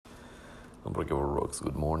Unbreakable Rogues,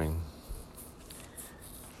 good morning.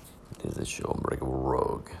 This is the show Unbreakable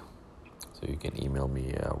Rogue. So you can email me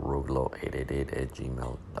at roguelaw888 at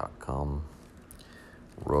gmail.com.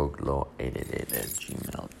 Roguelaw888 at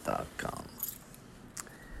gmail.com.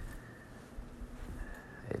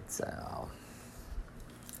 It's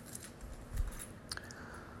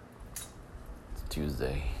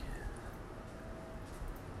Tuesday.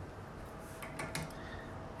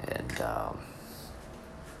 And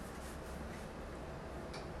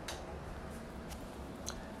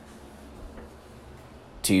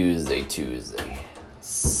Tuesday.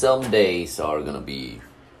 Some days are gonna be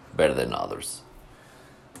better than others.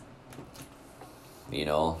 You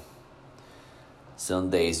know, some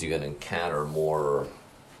days you're gonna encounter more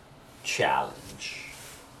challenge.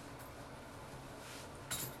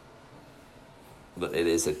 But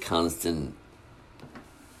it's a constant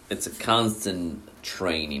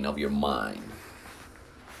training of your mind.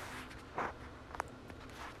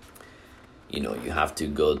 You know, you have to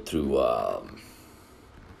go through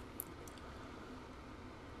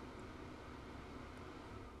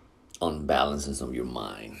unbalances of your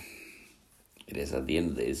mind. It is at the end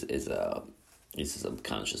of the day, it's a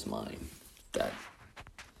subconscious mind that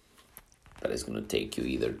is going to take you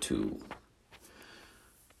either to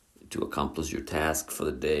accomplish your task for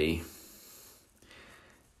the day,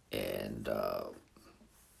 and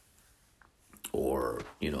or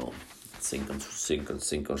sink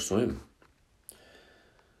or swim.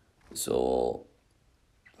 So,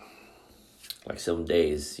 like some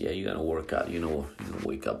days, you're gonna work out. You're gonna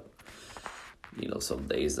wake up. Some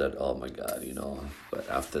days that, oh my God, But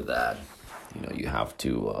after that, you have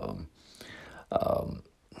to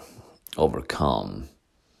overcome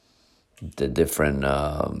the different,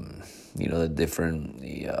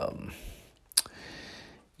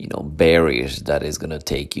 barriers that is gonna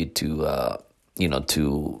take you to,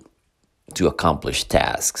 to accomplish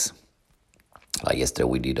tasks. Like yesterday,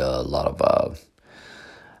 we did a lot of,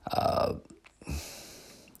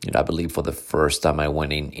 I believe for the first time I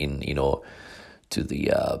went in to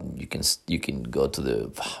the you can go to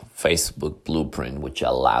the Facebook blueprint, which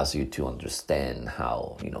allows you to understand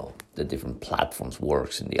how the different platforms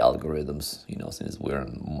works and the algorithms. Since we're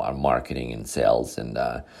in marketing and sales, and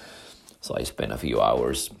so I spent a few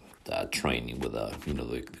hours training with the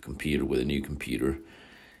computer, with a new computer,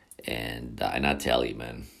 and I tell you,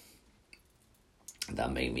 man,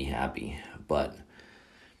 that made me happy. But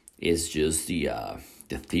it's just the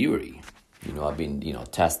theory. I've been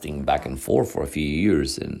testing back and forth for a few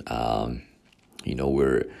years, and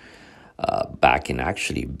we're back in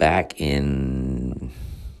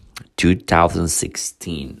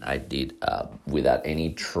 2016. I did without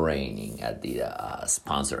any training. I did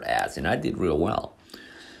sponsor ads, and I did real well.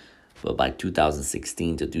 But by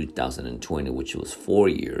 2016 to 2020, which was 4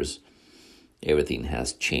 years, everything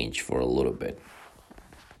has changed for a little bit.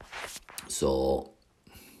 So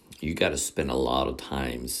you got to spend a lot of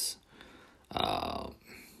times,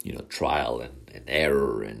 trial and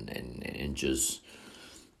error, and just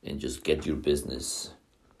get your business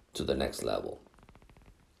to the next level.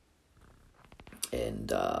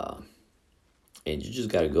 And you just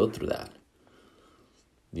got to go through that.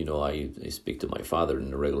 I speak to my father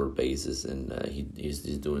on a regular basis, and he's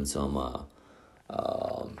doing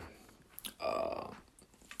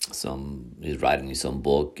he's writing some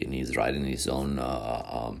book, and he's writing his own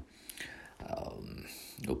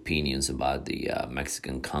opinions about the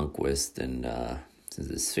Mexican conquest, and since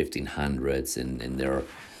the 1500s, and there,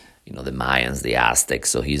 the Mayans, the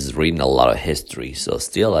Aztecs. So he's reading a lot of history. So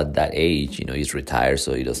still at that age, he's retired,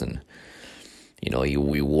 so he doesn't,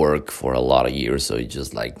 we work for a lot of years, so he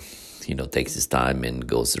just takes his time and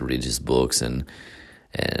goes to read his books, and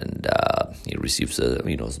he receives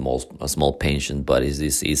a small pension, but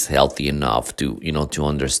is healthy enough to to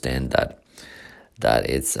understand that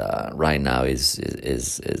it's right now is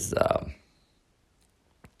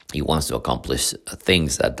he wants to accomplish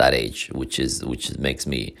things at that age, which makes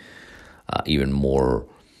me even more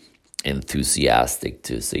enthusiastic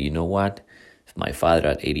to say, what, if my father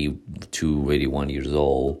at 82, 81 years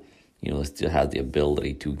old, still has the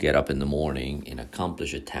ability to get up in the morning and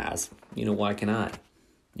accomplish a task, why can I?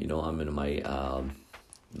 I'm in my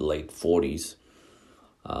late 40s.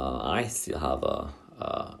 I still have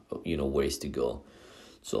ways to go.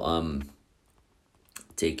 So I'm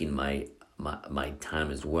taking my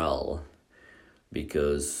time as well,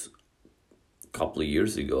 because a couple of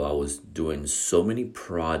years ago I was doing so many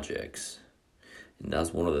projects, and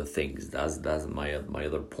that's one of the things. That's my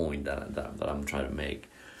other point that I'm trying to make.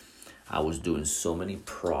 I was doing so many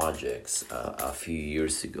projects a few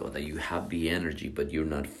years ago that you have the energy, but you're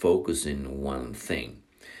not focusing on one thing.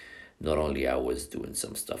 not only I was doing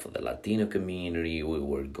some stuff for the Latino community, we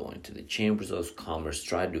were going to the chambers of commerce,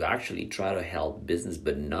 try to help business,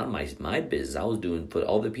 but not my business. I was doing for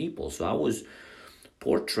other people. So I was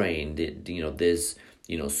portraying this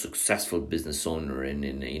successful business owner,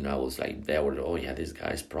 and I was like, they were, oh yeah, this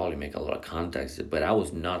guy's probably make a lot of contacts, but I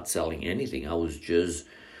was not selling anything. I was just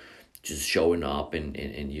showing up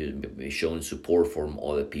and you showing support from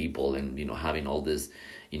other people, and having all this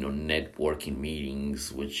networking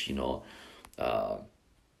meetings, which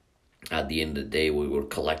at the end of the day we were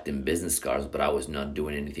collecting business cards, but I was not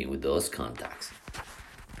doing anything with those contacts.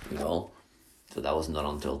 So that was not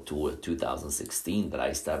until 2016 that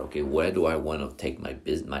I started, okay, where do I want to take my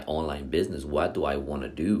online business? What do I want to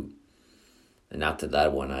do? And after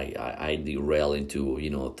that, when I derail into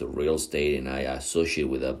the real estate, and I associate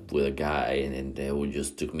with a guy, and it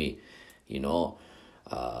just took me,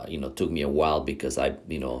 took me a while, because I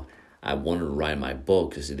wanted to write my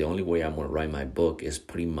book. Because the only way I want to write my book is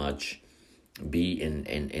pretty much be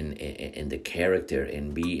in the character,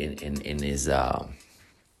 and be in his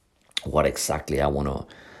what exactly I want to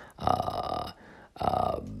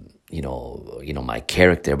my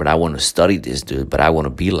character. But I want to study this dude, but I want to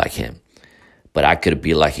be like him. But I could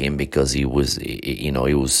be like him because he was the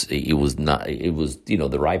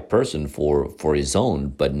right person for his own,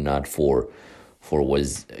 but not for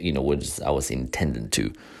what I was intended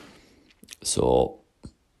to. So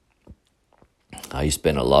I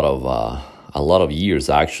spent a lot of years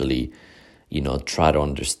actually, try to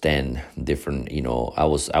understand different. I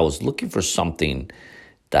was looking for something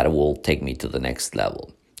that will take me to the next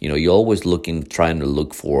level. You're always trying to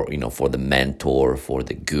look for, for the mentor, for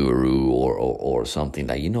the guru, or something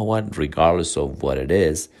like, regardless of what it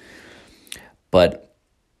is. But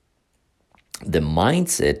the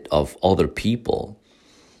mindset of other people,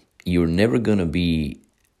 you're never going to be,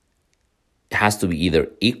 has to be either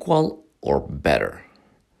equal or better.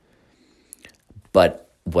 But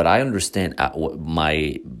what I understand,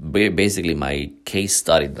 my case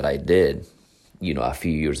study that I did, a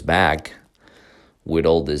few years back, with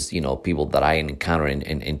all this, people that I encounter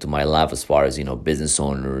into my life, as far as, business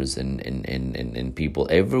owners and people,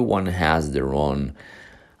 everyone has their own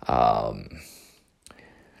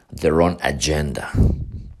agenda,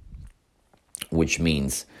 which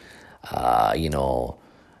means, I'll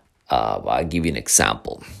give you an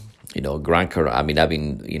example. Grant Cardone. I've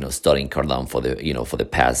been studying Cardone for the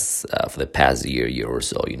past year or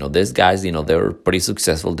so. These guys, they're pretty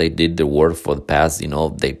successful. They did the work for the past.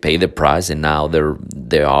 They pay the price, and now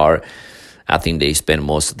they are. I think they spend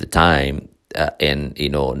most of the time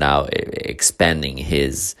now expanding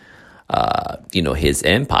his his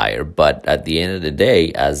empire. But at the end of the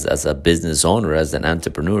day, as a business owner, as an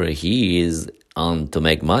entrepreneur, he is on to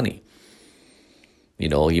make money.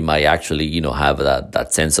 He might actually, have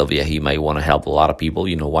that sense of, he might want to help a lot of people,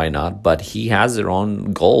 why not? But he has their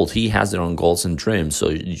own goals. He has their own goals and dreams. So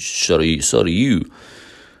do you.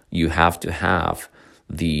 You have to have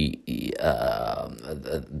the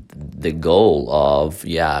goal of,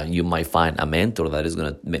 you might find a mentor that is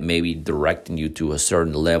going to maybe directing you to a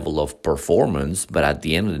certain level of performance. But at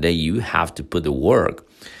the end of the day, you have to put the work.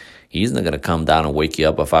 He's not going to come down and wake you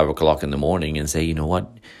up at 5 o'clock in the morning and say, you know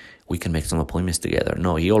what? We can make some appointments together.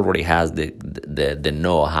 No, he already has the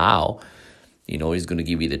know-how. He's going to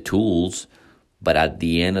give you the tools. But at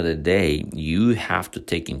the end of the day, you have to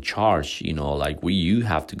take in charge. You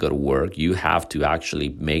have to go to work. You have to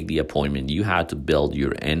actually make the appointment. You have to build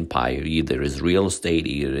your empire. Either it's real estate,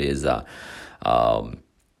 either it's an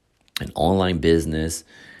online business,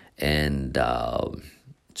 and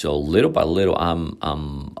so little by little, I'm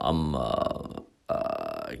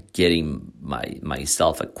getting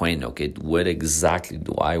myself acquainted. Okay, what exactly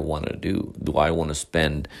do I want to do? Do I want to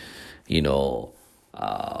spend,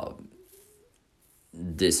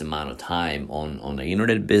 this amount of time on the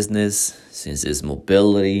internet business, since it's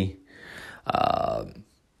mobility,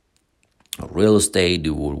 real estate?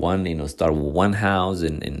 Do one, start with one house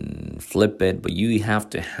and flip it? But you have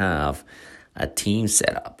to have a team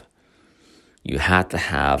set up. You have to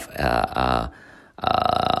have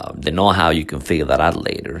the know-how. You can figure that out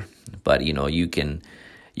later, but you can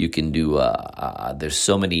do. There's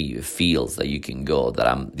so many fields that you can go that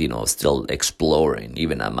I'm still exploring,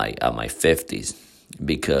 even at my 50s,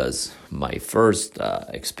 because my first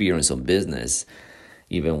experience of business,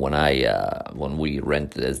 even when we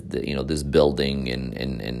rented this building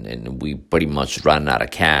and we pretty much ran out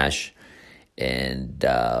of cash, and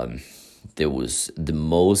there was the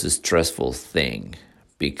most stressful thing.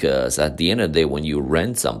 Because at the end of the day, when you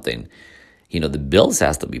rent something, the bills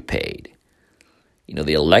has to be paid.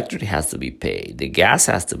 The electric has to be paid. The gas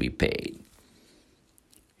has to be paid.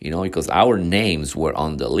 because our names were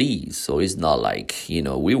on the lease. So it's not like,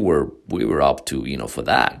 we were up to, for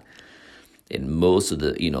that. And most of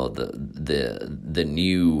the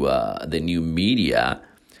new media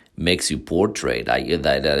makes you portray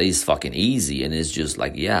that is fucking easy, and it's just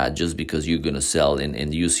like, yeah, just because you're gonna sell,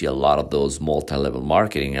 and you see a lot of those multi-level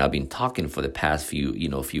marketing. And I've been talking for the past few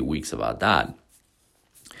weeks about that.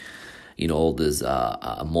 All this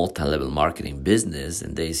multi-level marketing business,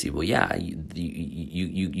 and they say, well, yeah,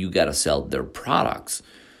 you gotta sell their products.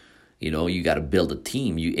 You got to build a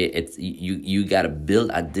team. You got to build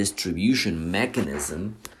a distribution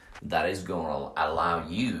mechanism that is going to allow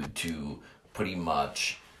you to pretty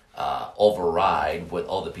much override what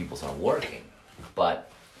other people are working.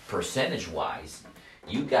 But percentage-wise,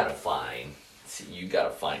 you got to find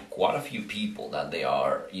quite a few people that they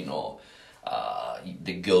are,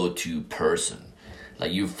 the go-to person.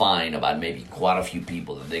 Like, you find about maybe quite a few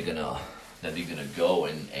people that they're gonna go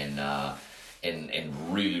and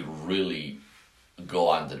really, really go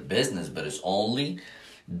on to the business, but it's only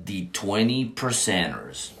the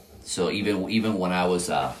 20%ers. So even when I was,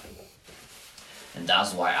 and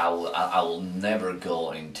that's why I will never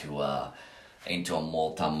go into a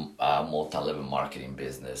multi-level marketing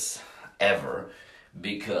business ever,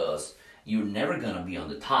 because you're never gonna be on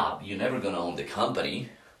the top. You're never gonna own the company.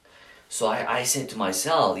 So I said to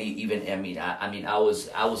myself, I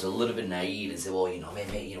was a little bit naive and said, well,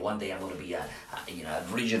 maybe one day I'm going to be a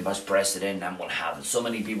region vice president. I'm going to have so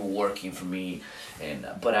many people working for me,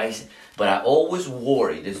 but I always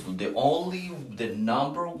worried. The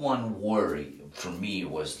number one worry for me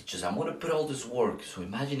was just, I'm going to put all this work. So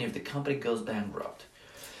imagine if the company goes bankrupt,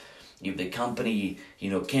 if the company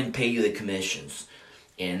can't pay you the commissions.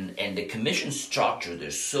 And the commission structure,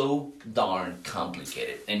 they're so darn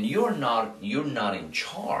complicated, and you're not in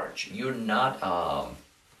charge. You're not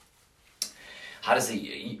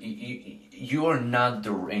you are not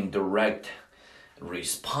in direct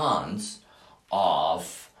response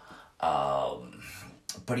of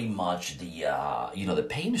pretty much the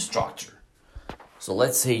payment structure. So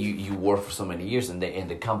let's say you work for so many years, and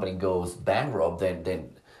the company goes bankrupt,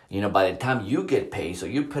 then by the time you get paid, so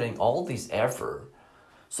you're putting all this effort.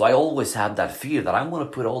 So I always had that fear that I'm going to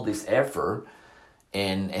put all this effort,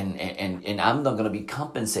 and I'm not going to be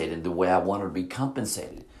compensated the way I want to be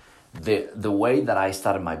compensated. The way that I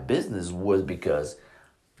started my business was because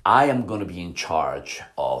I am going to be in charge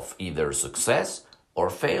of either success or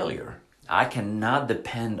failure. I cannot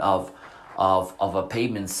depend of a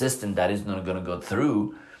payment system that is not going to go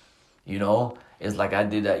through. It's like I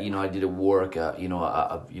did a work a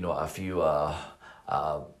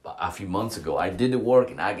few months ago. I did the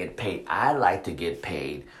work and I get paid. I like to get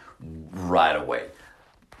paid right away.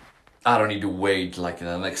 I don't need to wait like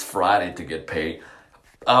the next Friday to get paid.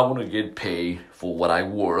 I want to get paid for what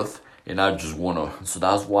I'm worth, and I just want to. So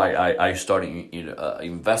that's why I started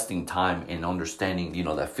investing time in understanding the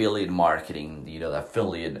affiliate marketing, the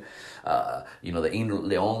affiliate,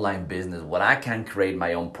 the online business. What I can create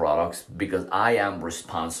my own products, because I am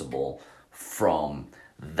responsible from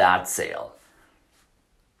that sale.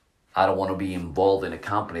 I don't want to be involved in a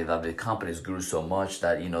company that the companies grew so much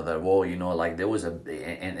that like there was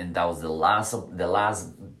and that was the last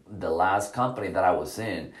company that I was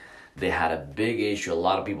in. They had a big issue. A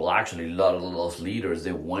lot of people, actually a lot of those leaders,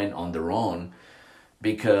 they went on their own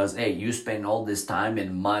because, hey, you spend all this time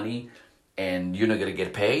and money and you're not gonna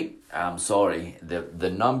get paid. I'm sorry. The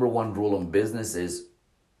number one rule in business is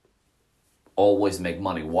always make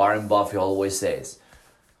money. Warren Buffett always says,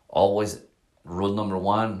 rule number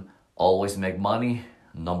one, always make money.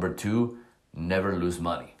 Number two, never lose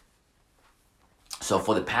money. So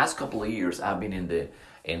for the past couple of years, I've been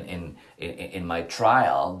in my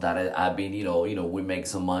trial that I've been, we make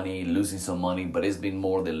some money, losing some money, but it's been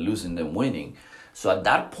more than losing than winning. So at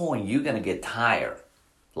that point, you're gonna get tired,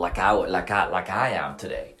 like I am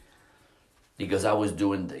today, because I was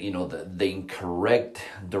doing the incorrect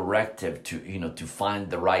directive to find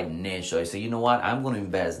the right niche. So I say, you know what, I'm going to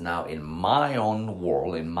invest now in my own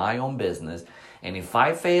world, in my own business, and if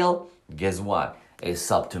I fail, guess what?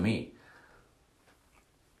 It's up to me.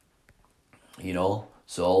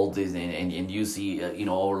 So all this, and you see,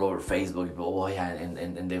 all over Facebook, people, oh yeah,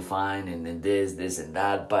 and they're fine, and this and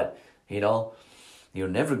that, but you're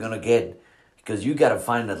never gonna get. Because you gotta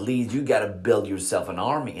find at least, you gotta build yourself an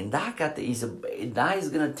army, and that is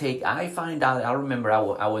gonna take. I find out. I remember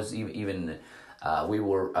I was even we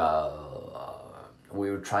were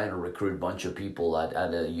trying to recruit a bunch of people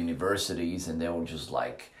at the universities, and they were just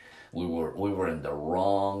like, we were in the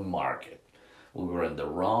wrong market. We were in the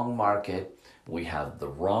wrong market. We have the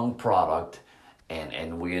wrong product,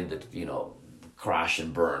 and we ended crash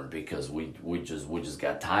and burn because we just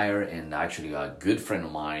got tired. And actually a good friend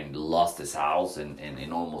of mine lost his house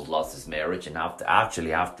and almost lost his marriage. And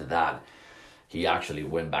after that, he actually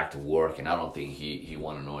went back to work, and I don't think he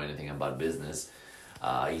want to know anything about business.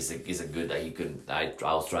 He's a good that he could. I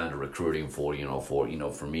was trying to recruit him for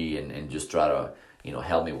me and just try to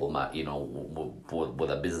help me with my with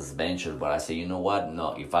a business venture. But I say, you know what?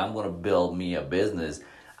 No, if I'm gonna build me a business,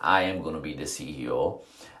 I am gonna be the CEO.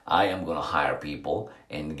 I am gonna hire people,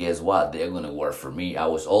 and guess what? They're gonna work for me. I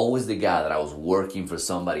was always the guy that I was working for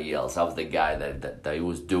somebody else. I was the guy that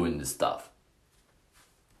was doing the stuff.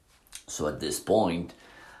 So at this point,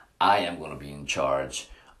 I am gonna be in charge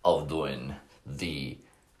of doing the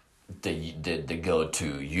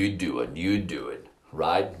go-to. You do it,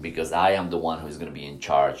 right? Because I am the one who's gonna be in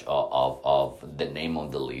charge of the name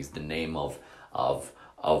of the lease, the name of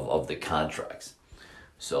the contracts.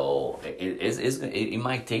 So it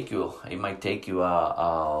might take you a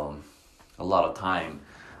lot of time.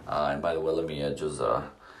 And by the way, let me just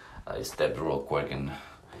I stepped real quick and I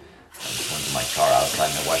just went to my car outside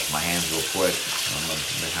and I washed my hands real quick. I'm in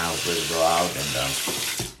the house ready to go out, and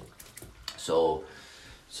so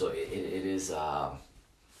it is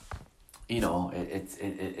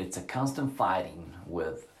it's a constant fighting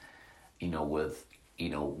with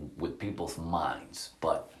people's minds.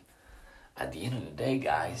 But at the end of the day,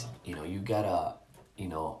 guys, you gotta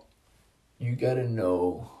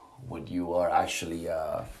know what you are actually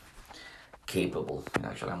capable.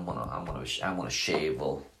 Actually, I'm gonna shave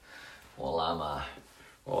while I'm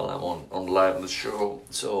on live on the show.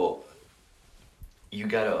 So you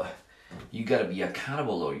gotta be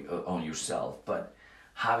accountable on yourself. But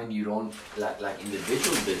having your own like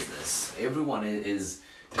individual business, everyone is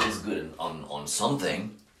good on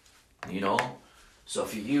something, So a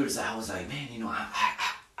few years I was like, man,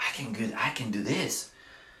 I can do this.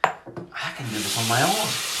 I can do this on my own.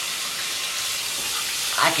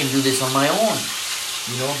 I can do this on my own,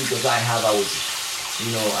 because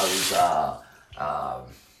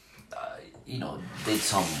did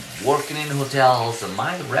some working in hotels, and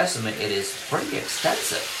my resume, it is pretty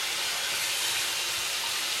extensive.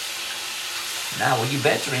 Now, when you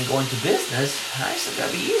venture and go into business, it's not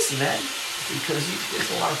gonna be easy, man, because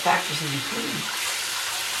there's a lot of factors in between.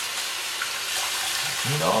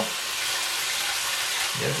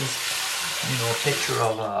 There's this, picture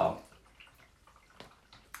of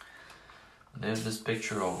there's this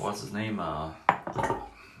picture of what's his name,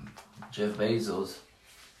 Jeff Bezos,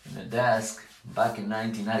 in the desk back in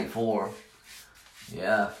 1994.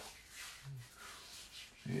 Yeah,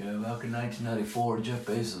 back in 1994, Jeff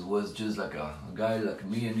Bezos was just like a guy like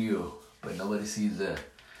me and you, but nobody sees the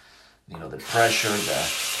pressure,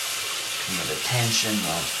 the tension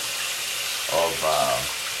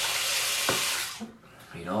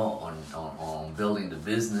on building the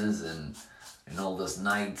business and all those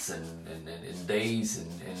nights and days and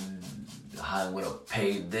how I'm gonna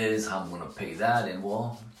pay this, how I'm gonna pay that, and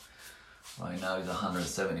right now it's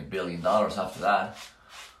 $170 billion after that,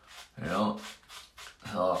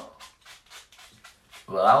 So,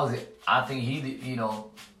 well, I think he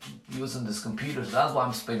using this computer. So that's why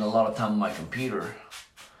I'm spending a lot of time on my computer,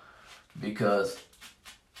 because,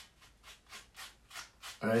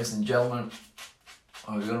 ladies and gentlemen,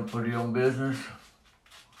 are you gonna put your own business?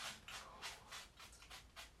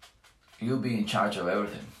 You'll be in charge of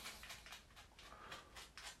everything.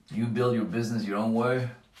 You build your business your own way.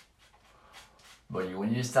 But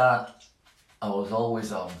when you start, I was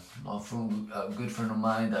always a good friend of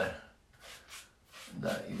mine that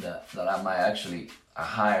I might actually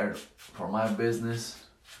hire for my business,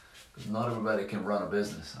 because not everybody can run a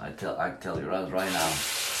business. I tell you right now.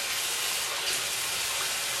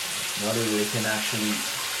 Not everybody can actually,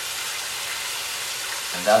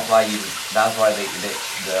 and that's why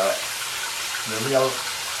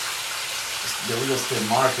the real estate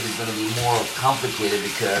market is going to be more complicated,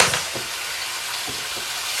 because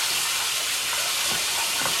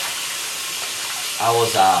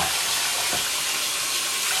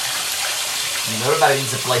everybody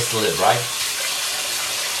needs a place to live, right?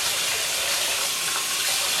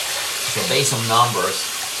 So based on numbers,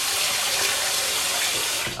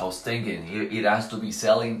 I was thinking it has to be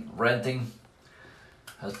selling, renting.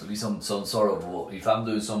 Has to be some sort of. If I'm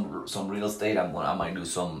doing some real estate, I might do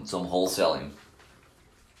some wholesaling,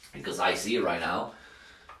 because I see it right now.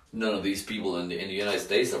 None of these people in the United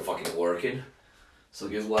States are fucking working. So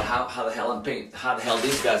guess what? How the hell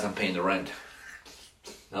these guys are paying the rent?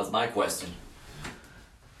 That's my question.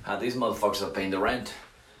 How these motherfuckers are paying the rent?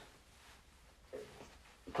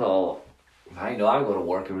 So I know I go to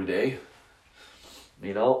work every day,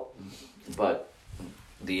 but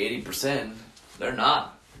the 80%, They're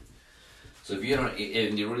not. So if you're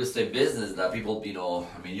in the real estate business, that people,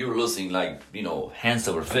 you're losing like, hands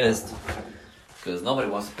over fist, because nobody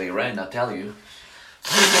wants to pay rent, I tell you.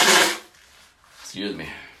 Excuse me.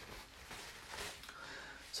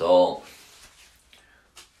 So,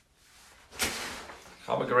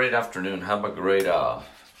 have a great afternoon. Have a great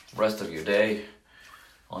rest of your day.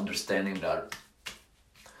 Understanding that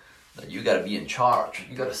you gotta be in charge.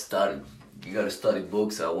 You gotta study. You gotta study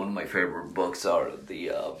books. One of my favorite books are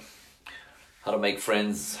the How to Make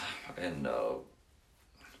Friends and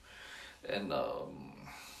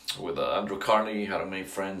with Andrew Carnegie, How to Make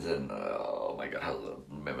Friends, and oh my God, I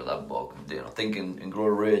remember that book. Think and Grow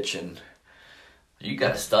Rich, and you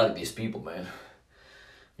gotta study these people, man.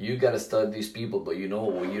 You gotta study these people, but you know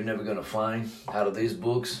what you're never gonna find out of these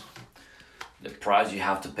books? The price you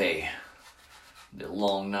have to pay. The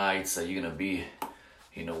long nights that you're gonna be,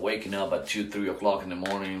 waking up at 2-3 o'clock in the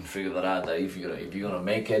morning, figure that out, that if you're gonna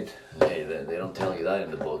make it, they don't tell you that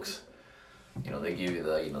in the books. They give you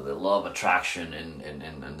the law of attraction and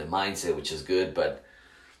the mindset, which is good, but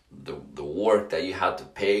the work that you have to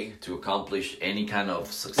pay to accomplish any kind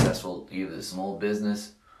of successful, either small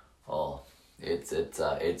business, it's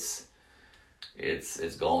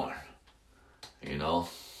going,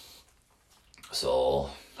 So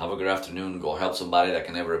have a good afternoon. Go help somebody that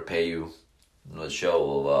can never repay you. The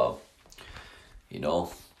show of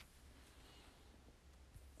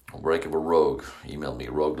Unbreakable Rogue. Email me,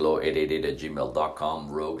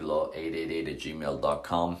 roguelaw888@gmail.com,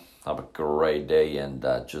 roguelaw888@gmail.com. Have a great day, and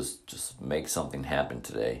just make something happen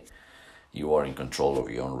today. You are in control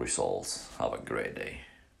of your own results. Have a great day.